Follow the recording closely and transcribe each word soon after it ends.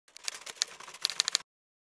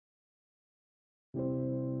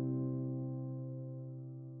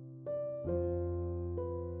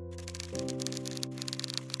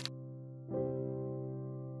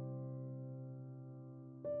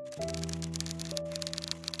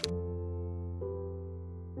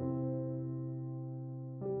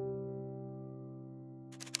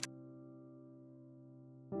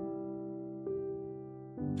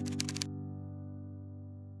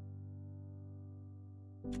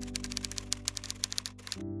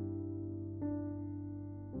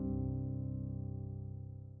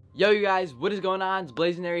Yo, you guys, what is going on? It's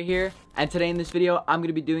Blazendary here, and today in this video, I'm going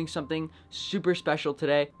to be doing something super special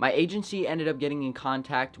today. My agency ended up getting in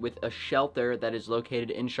contact with a shelter that is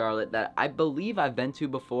located in Charlotte that I believe I've been to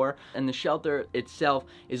before, and the shelter itself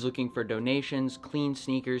is looking for donations, clean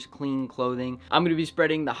sneakers, clean clothing. I'm going to be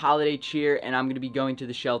spreading the holiday cheer, and I'm going to be going to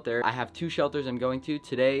the shelter. I have two shelters I'm going to.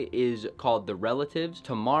 Today is called The Relatives.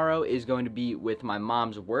 Tomorrow is going to be with my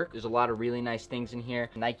mom's work. There's a lot of really nice things in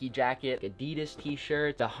here. Nike jacket, Adidas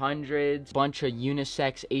t-shirt, the hundreds, bunch of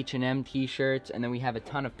unisex H&M t-shirts, and then we have a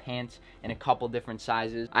ton of pants in a couple different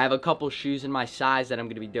sizes. I have a couple shoes in my size that I'm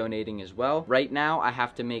going to be donating as well. Right now, I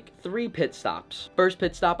have to make 3 pit stops. First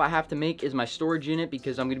pit stop I have to make is my storage unit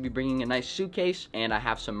because I'm going to be bringing a nice suitcase, and I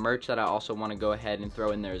have some merch that I also want to go ahead and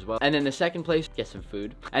throw in there as well. And then the second place, get some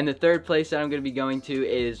food. And the third place that I'm going to be going to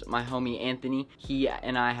is my homie Anthony. He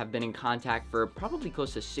and I have been in contact for probably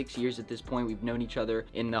close to 6 years at this point. We've known each other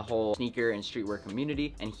in the whole sneaker and streetwear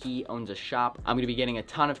community, and he owns a shop. I'm going to be getting a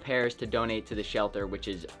ton of pairs to donate to the shelter, which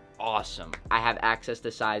is awesome. I have access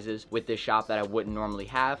to sizes with this shop that I wouldn't normally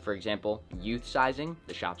have. For example, youth sizing.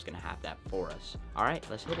 The shop's gonna have that for us. All right,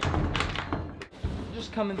 let's hit it.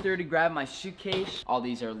 Just coming through to grab my suitcase. All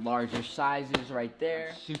these are larger sizes right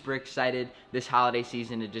there. Super excited this holiday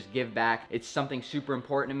season to just give back. It's something super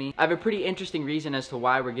important to me. I have a pretty interesting reason as to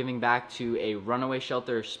why we're giving back to a runaway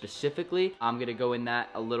shelter specifically. I'm gonna go in that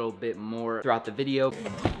a little bit more throughout the video.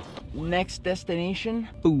 Next destination,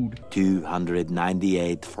 food.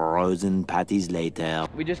 298 frozen patties later.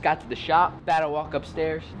 We just got to the shop. Gotta walk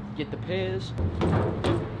upstairs, get the pairs.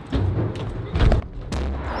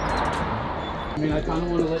 I mean, I kind of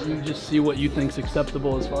want to let you just see what you think's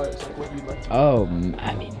acceptable as far as like what you'd like to. Oh,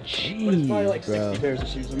 I mean, jeez, but it's probably like 60 bro. pairs of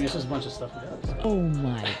shoes. I mean, it's just a bunch of stuff we got. So. Oh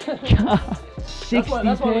my god. 60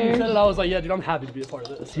 that's why when you pairs? said it, I was like, yeah, dude, I'm happy to be a part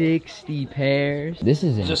of this. 60 pairs. This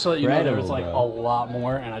is just so that you know, there's like bro. a lot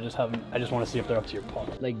more, and I just want to see if they're up to your par.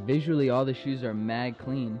 Like visually, all the shoes are mad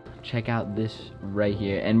clean. Check out this right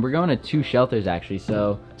here, and we're going to 2 shelters actually.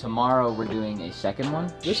 So tomorrow we're doing a second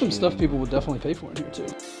one. There's some stuff people would definitely pay for in here too.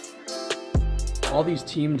 All these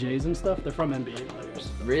Team J's and stuff, they're from NBA players.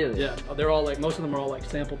 Really? Yeah, they're all like, most of them are all like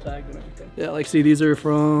sample tagged and everything. Yeah, like see, these are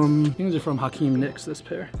from, I think these are from Hakeem Nicks, this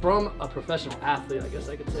pair. From a professional athlete, I guess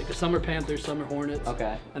I could say, because some are Panthers, some are Hornets.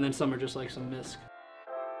 Okay. And then some are just like some Misk.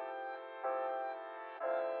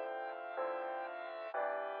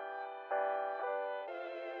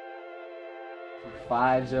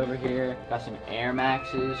 Fives over here. Got some Air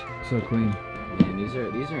Maxes. So clean. Man, these are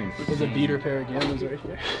insane. There's a beater pair of Gammas right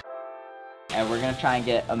here. And we're gonna try and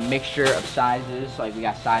get a mixture of sizes. So like we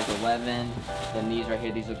got size 11. Then these right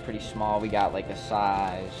here, these look pretty small. We got like a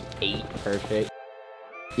size 8, perfect.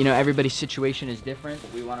 You know, everybody's situation is different.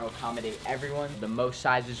 We want to accommodate everyone. The most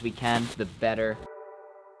sizes we can, the better.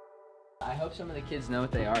 I hope some of the kids know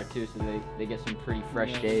what they are too, so they get some pretty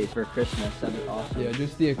fresh days for Christmas. That'd be awesome. Yeah,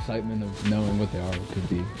 just the excitement of knowing what they are could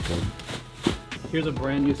be good. Here's a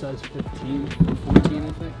brand new size 15 or 14,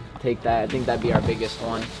 I think. Take that. I think that'd be our biggest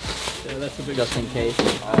one. Yeah, that's the biggest. Just in case.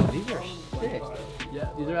 Oh, these are sick. Yeah,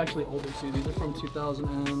 these are actually older too. These are from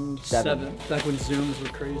 2007. Back when Zooms were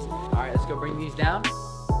crazy. All right, let's go bring these down.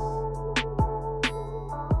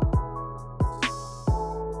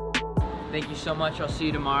 Thank you so much. I'll see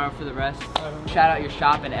you tomorrow for the rest. Shout out your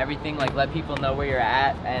shop and everything. Like, let people know where you're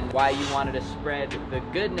at and why you wanted to spread the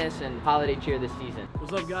goodness and holiday cheer this season.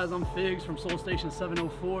 What's up, guys? I'm Figs from Soul Station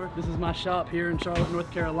 704. This is my shop here in Charlotte, North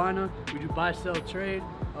Carolina. We do buy, sell, trade.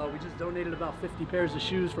 We just donated about 50 pairs of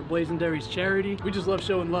shoes for Blazendary's charity. We just love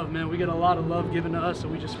showing love, man. We get a lot of love given to us, so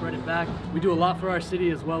we just spread it back. We do a lot for our city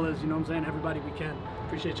as well as, you know what I'm saying, everybody we can.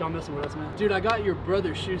 Appreciate y'all messing with us, man. Dude, I got your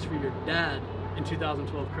brother's shoes for your dad in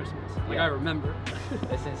 2012 Christmas. Like, yeah. I remember.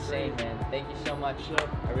 That's insane, man. Thank you so much.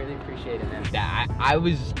 I really appreciate it, man. Yeah, I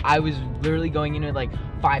was literally going into it like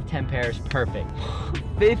 5-10 pairs, perfect.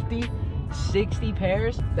 50, 60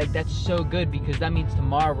 pairs, like that's so good because that means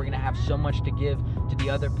tomorrow we're gonna have so much to give to the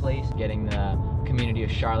other place, getting the community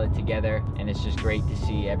of Charlotte together, and it's just great to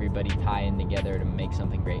see everybody tie in together to make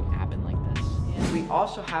something great happen like this. And we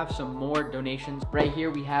also have some more donations. Right here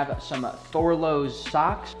we have some Thorlo's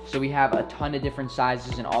socks. So we have a ton of different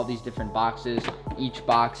sizes in all these different boxes. Each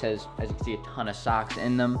box has, as you can see, a ton of socks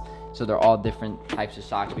in them. So they're all different types of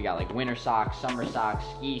socks. We got like winter socks, summer socks,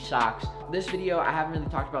 ski socks. This video, I haven't really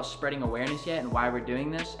talked about spreading awareness yet and why we're doing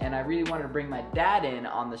this. And I really wanted to bring my dad in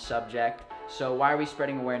on the subject. So why are we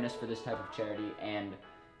spreading awareness for this type of charity? And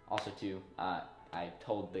also to I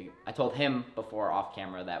told him before off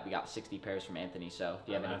camera that we got 60 pairs from Anthony. So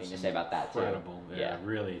do you have anything to say about that too? Incredible. Yeah,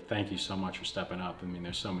 really. Thank you so much for stepping up. I mean,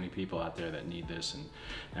 there's so many people out there that need this,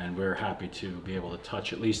 and we're happy to be able to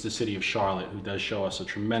touch at least the city of Charlotte, who does show us a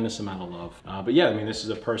tremendous amount of love. But yeah, I mean, this is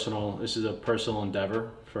a personal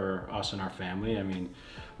endeavor for us and our family. I mean,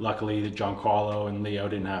 luckily, Giancarlo and Leo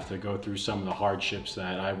didn't have to go through some of the hardships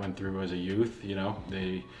that I went through as a youth. You know,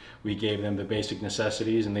 we gave them the basic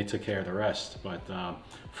necessities and they took care of the rest. But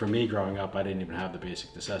for me growing up, I didn't even have the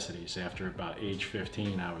basic necessities. After about age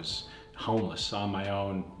 15, I was homeless on my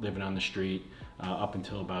own, living on the street up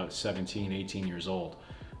until about 17, 18 years old.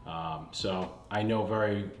 So I know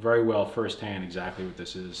very, very well firsthand exactly what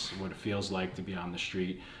this is, what it feels like to be on the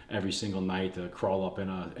street every single night, to crawl up in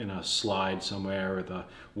a slide somewhere with a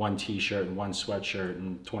one t-shirt and one sweatshirt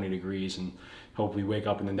and 20 degrees, and hopefully wake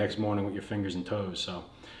up in the next morning with your fingers and toes. So,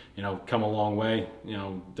 you know, come a long way, you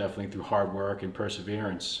know, definitely through hard work and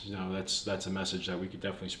perseverance. You know, that's a message that we could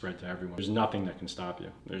definitely spread to everyone. There's nothing that can stop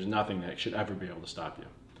you. There's nothing that should ever be able to stop you.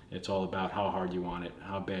 It's all about how hard you want it,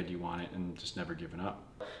 how bad you want it, and just never giving up.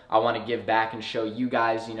 I want to give back and show you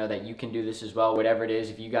guys, you know, that you can do this as well. Whatever it is,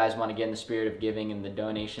 if you guys want to get in the spirit of giving in the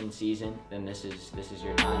donation season, then this is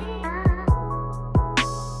your time.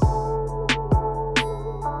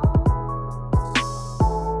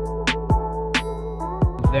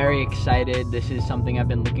 Very excited. This is something I've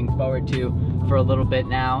been looking forward to for a little bit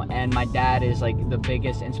now, and my dad is like the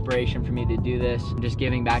biggest inspiration for me to do this. Just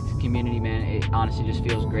giving back to the community, man, it honestly just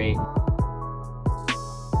feels great.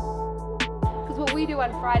 Because what we do on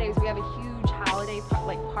Fridays, we have a huge holiday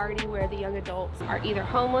party where the young adults are either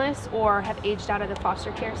homeless or have aged out of the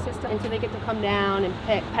foster care system, and so they get to come down and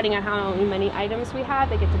pick, depending on how many items we have,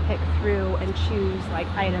 they get to pick through and choose like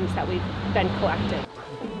items that we've been collecting.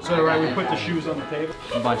 So right, we put the shoes on the table.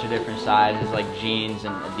 A bunch of different sizes, like jeans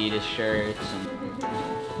and Adidas shirts.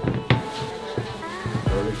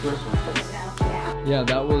 Yeah,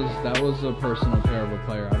 that was a personal pair of a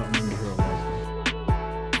player. I don't remember who it was.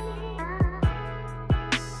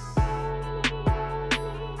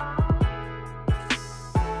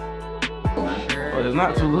 Oh, it's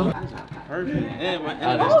not too little. Perfect. Yeah,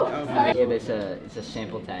 it's a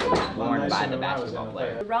sample tag worn by the basketball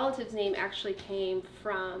player. The relative's name actually came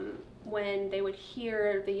from when they would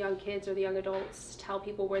hear the young kids or the young adults tell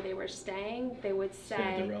people where they were staying, they would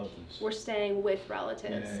say, we're staying with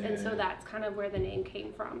relatives. And so that's kind of where the name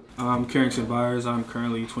came from. I'm Carrington Byers. I'm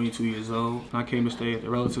currently 22 years old. I came to stay at the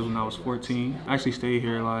relatives when I was 14. I actually stayed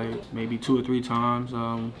here like maybe 2 or 3 times.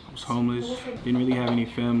 I was homeless, didn't really have any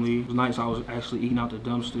family. The nights I was actually eating out the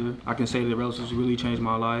dumpster. I can say that the relatives really changed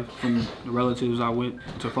my life. From the relatives, I went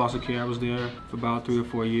to foster care. I was there for about 3 or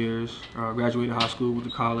 4 years. Graduated high school, went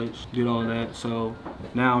to college, did all of that. So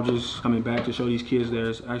now I'm just coming back to show these kids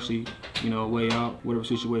there's actually, you know, a way out. Whatever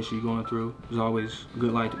situation you're going through, there's always a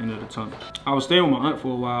good light at the end of the tunnel. I was staying with my aunt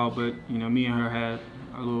for a while, but you know, me and her had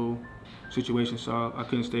a little situation, so I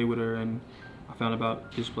couldn't stay with her, and I found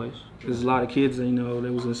about this place. There's a lot of kids that, you know,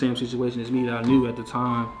 that was in the same situation as me that I knew at the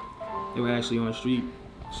time. They were actually on the street.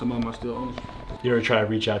 Some of them are still on the street. You ever try to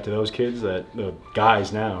reach out to those kids, the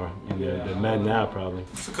guys now, and the men now probably?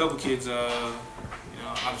 It's a couple kids, you know,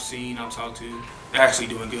 I've seen, I've talked to. They're actually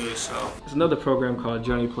doing good, so. There's another program called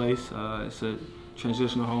Journey Place. It's a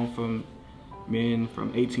transitional home from men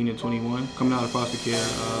from 18 to 21. Coming out of foster care,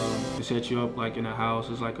 they set you up like in a house.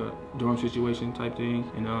 It's like a dorm situation type thing.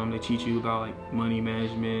 And they teach you about like money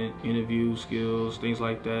management, interview skills, things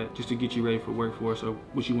like that, just to get you ready for workforce or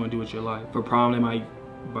what you want to do with your life. For prom, they might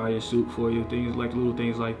buy a suit for you, things like little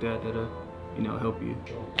things like that that you know, help you.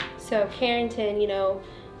 So Carrington, you know,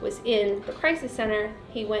 was in the crisis center.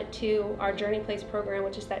 He went to our Journey Place program,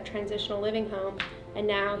 which is that transitional living home, and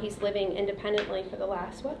now he's living independently for the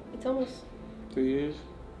last, what? It's almost 2 years.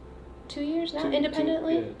 2 years now,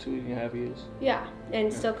 independently? Yeah, 2.5 years. Yeah,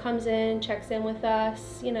 and still comes in, checks in with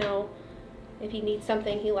us, you know. If he needs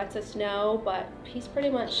something, he lets us know, but he's pretty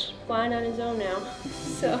much flying on his own now,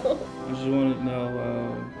 so. I just want to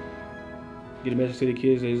know, get a message to the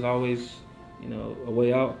kids, there's always, you know, a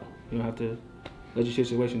way out. You don't have to let your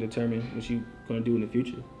situation determine what you're going to do in the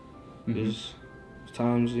future. There's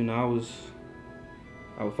times, you know,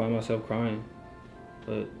 I would find myself crying,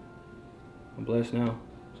 but I'm blessed now.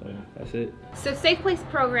 So that's it. So Safe Place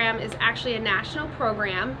program is actually a national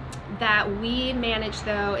program that we manage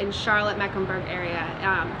though in Charlotte, Mecklenburg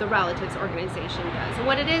area. The Relatives organization does. And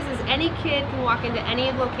what it is any kid can walk into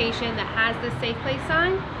any location that has the Safe Place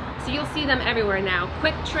sign, So you'll see them everywhere now.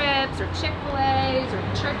 Quick Trips or Chick-fil-A's or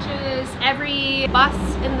churches. Every bus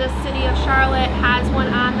in the city of Charlotte has one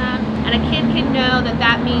on them. And a kid can know that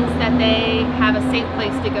that means that they have a safe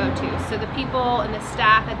place to go to. So the people and the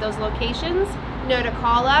staff at those locations know to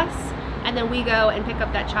call us, and then we go and pick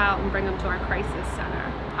up that child and bring them to our crisis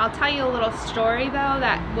center. I'll tell you a little story though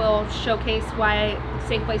that will showcase why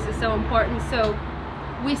Safe Place is so important. So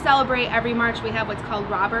we celebrate every March, we have what's called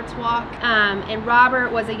Robert's Walk. And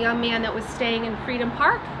Robert was a young man that was staying in Freedom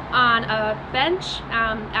Park on a bench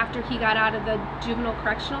after he got out of the juvenile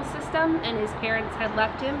correctional system, and his parents had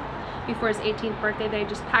left him before his 18th birthday. They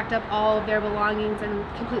just packed up all of their belongings and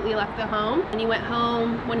completely left the home. And he went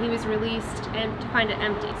home when he was released and to find it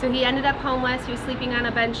empty. So he ended up homeless. He was sleeping on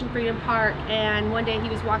a bench in Freedom Park, and one day he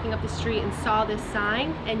was walking up the street and saw this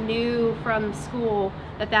sign and knew from school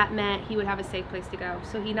that that meant he would have a safe place to go.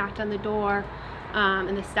 So he knocked on the door,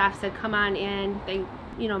 and the staff said, come on in. They,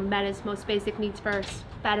 you know, met his most basic needs first,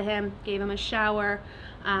 fed him, gave him a shower,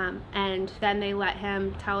 and then they let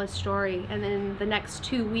him tell his story. And then the next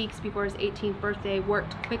 2 weeks before his 18th birthday,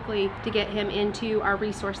 worked quickly to get him into our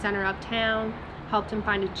resource center uptown, helped him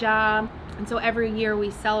find a job. And so every year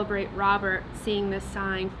we celebrate Robert seeing this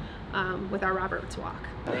sign with our Robert's Walk.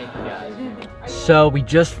 Thank you guys. So we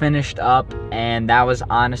just finished up, and that was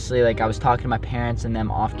honestly, like, I was talking to my parents and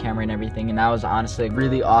them off camera and everything, and that was honestly a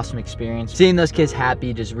really awesome experience. Seeing those kids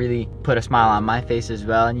happy just really put a smile on my face as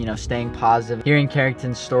well, and you know, staying positive, hearing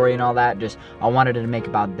Carrington's story and all that, just I wanted to make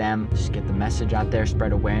about them, just get the message out there,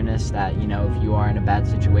 spread awareness that, you know, if you are in a bad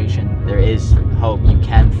situation, there is hope. You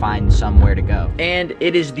can find somewhere to go. And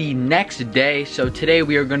it is the next day, so today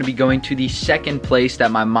we are going to be going to the second place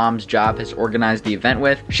that my mom's job has organized the event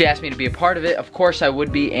with. She asked me to be a part of it. Of course I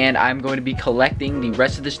would be, and I'm going to be collecting the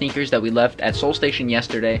rest of the sneakers that we left at Soul Station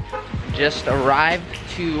yesterday. Just arrived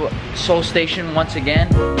to Soul Station once again.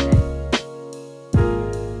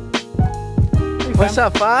 What's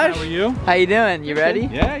up, Faj? How are you? How you doing? You ready?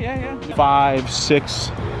 Yeah. 5,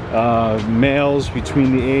 6 males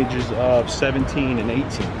between the ages of 17 and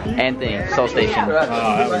 18. Anthony, Soul Station.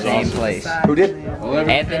 That was Same awesome. place. Who did?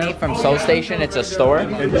 Anthony from Soul Station. It's a store. I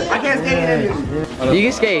can't skate in You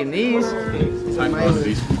can skate in these.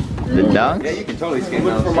 The dunks? Yeah, you can totally skate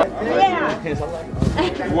those. Yeah.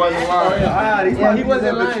 He wasn't lying. Yeah, he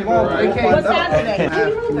wasn't lying. What size are they?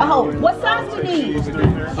 Oh, what size do you need?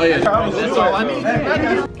 Oh yeah, that's all I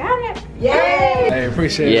need. Got it. Yay! Hey,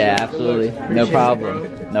 appreciate it. Yeah, absolutely. No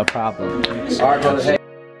problem. No problem. Alright, brother. Hey.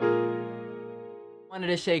 Wanted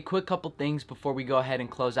to say a quick couple things before we go ahead and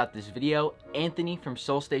close out this video. Anthony from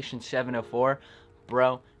Soul Station 704,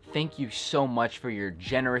 bro, thank you so much for your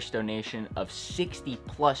generous donation of 60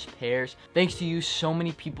 plus pairs. Thanks to you, so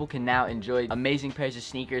many people can now enjoy amazing pairs of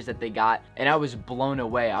sneakers that they got, and I was blown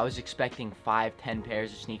away. I was expecting 5-10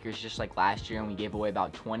 pairs of sneakers just like last year, and we gave away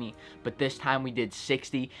about 20, but this time we did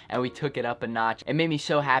 60 and we took it up a notch. It made me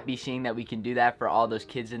so happy seeing that we can do that for all those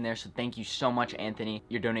kids in there, so thank you so much, Anthony.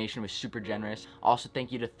 Your donation was super generous. Also,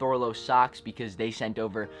 thank you to Thorlo Socks, because they sent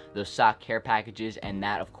over those sock care packages, and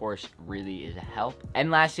that of course really is a help.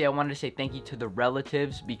 And lastly, I wanted to say thank you to the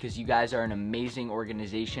relatives, because you guys are an amazing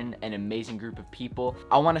organization, an amazing group of people.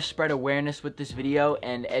 I want to spread awareness with this video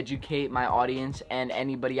and educate my audience and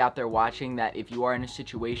anybody out there watching that if you are in a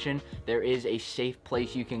situation, there is a safe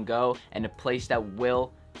place you can go and a place that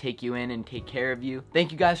will take you in and take care of you.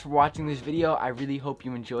 Thank you guys for watching this video. I really hope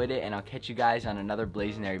you enjoyed it, and I'll catch you guys on another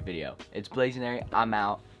Blazendary video. It's Blazendary. I'm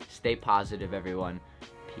out. Stay positive, everyone.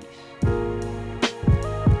 Peace.